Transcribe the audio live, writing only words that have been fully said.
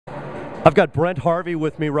I've got Brent Harvey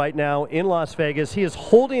with me right now in Las Vegas. He is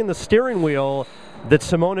holding the steering wheel that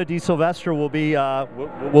Simona de Silvestro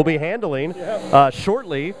will be handling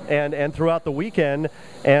shortly and throughout the weekend.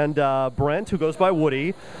 And Brent, who goes by Woody,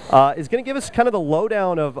 is going to give us kind of the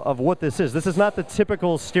lowdown of what this is. This is not the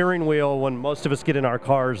typical steering wheel when most of us get in our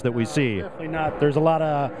cars that we see. Definitely not. There's a lot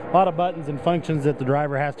of buttons and functions that the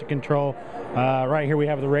driver has to control. Right here we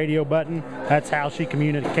have the radio button. That's how she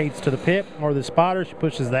communicates to the pit or the spotter. She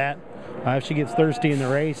pushes that. If she gets thirsty in the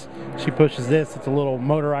race, she pushes this. It's a little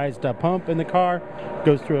motorized pump in the car.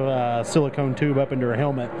 Goes through a silicone tube up into her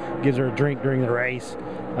helmet. Gives her a drink during the race.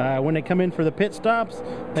 When they come in for the pit stops,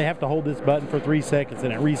 they have to hold this button for 3 seconds,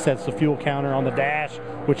 and it resets the fuel counter on the dash,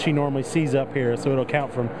 which she normally sees up here. So it'll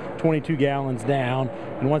count from 22 gallons down.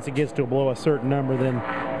 And once it gets to below a certain number, then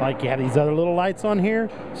like you have these other little lights on here.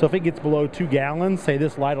 So if it gets below 2 gallons, say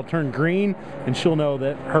this light will turn green, and she'll know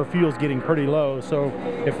that her fuel's getting pretty low. So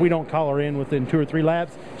if we don't call her in within 2 or 3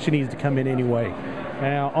 laps, she needs to come in anyway.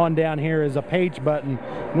 Now on down here is a page button,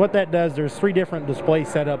 and what that does, there's 3 different display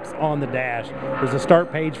setups on the dash. There's a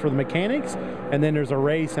start page for the mechanics, and then there's a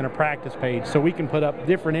race and a practice page. So we can put up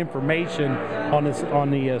different information on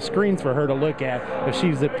the screens for her to look at. If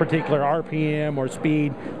she's at particular RPM or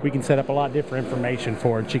speed, we can set up a lot of different information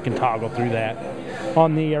for her, and she can toggle through that.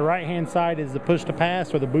 On the right hand side is the push to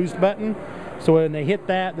pass or the boost button. So when they hit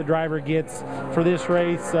that, the driver gets, for this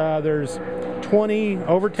race, there's 20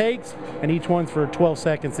 overtakes, and each one's for 12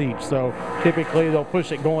 seconds each. So typically they'll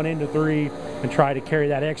push it going into 3 and try to carry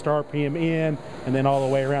that extra RPM in, and then all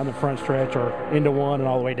the way around the front stretch or into 1 and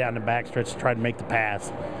all the way down the back stretch to try to make the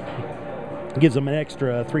pass. It gives them an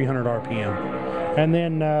extra 300 RPM. And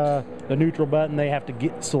then the neutral button, they have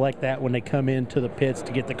to select that when they come into the pits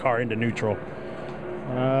to get the car into neutral.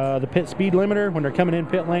 The pit speed limiter, when they're coming in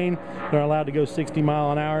pit lane, they're allowed to go 60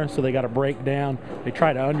 miles an hour, so they got to brake down. They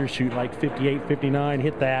try to undershoot like 58, 59,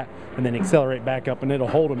 hit that, and then accelerate back up, and it'll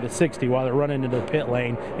hold them to 60 while they're running into the pit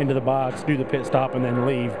lane, into the box, do the pit stop, and then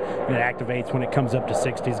leave. And it activates when it comes up to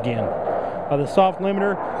 60s again. The soft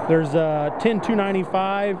limiter, there's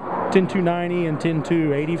 10-295, 10-290, and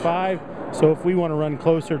 10-285. So if we want to run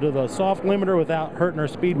closer to the soft limiter without hurting our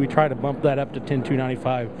speed, we try to bump that up to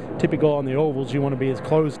 10-295. Typical on the ovals, you want to be as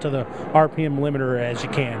close to the RPM limiter as you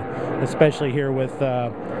can, especially here with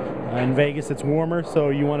in Vegas it's warmer, so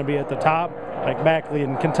you want to be at the top. Like back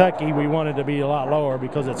in Kentucky, we wanted to be a lot lower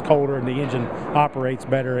because it's colder and the engine operates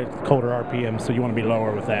better at colder RPM, so you want to be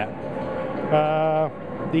lower with that.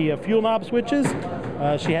 The fuel knob switches,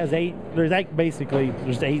 she has 8. There's eight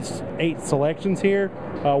selections here.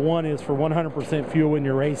 One is for 100% fuel when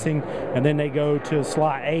you're racing, and then they go to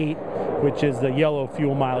slot 8, which is the yellow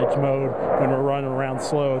fuel mileage mode when we're running around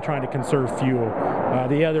slow trying to conserve fuel.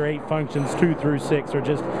 The other 8 functions, 2 through 6, are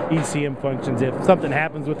just ECM functions. If something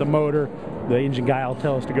happens with the motor, the engine guy will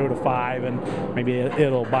tell us to go to 5, and maybe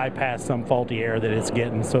it'll bypass some faulty air that it's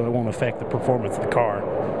getting, so it won't affect the performance of the car.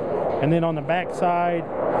 And then on the back side,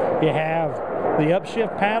 you have the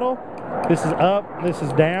upshift paddle. This is up, this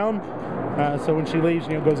is down. So when she leaves,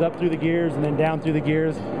 it goes up through the gears and then down through the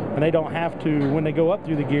gears. And they don't have to, when they go up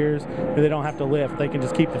through the gears, they don't have to lift. They can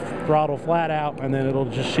just keep the throttle flat out, and then it'll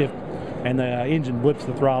just shift, and the engine blips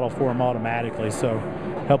the throttle for them automatically. So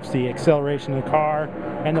helps the acceleration of the car.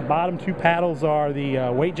 And the bottom 2 paddles are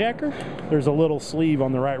the weight jacker. There's a little sleeve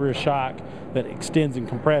on the right rear shock that extends and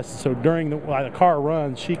compresses. So while the car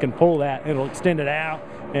runs, she can pull that. It'll extend it out,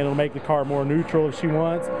 and it'll make the car more neutral if she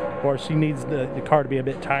wants, or if she needs the car to be a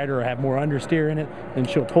bit tighter or have more understeer in it, then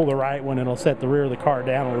she'll pull the right one, and it'll set the rear of the car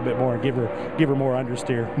down a little bit more and give her more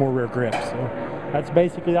understeer, more rear grip. So that's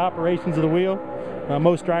basically the operations of the wheel.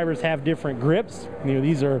 Most drivers have different grips.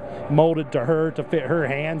 These are molded to her to fit her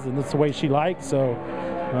hands, and that's the way she likes. So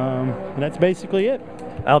and that's basically it.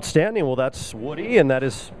 Outstanding. Well, that's Woody, and that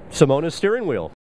is Simona's steering wheel.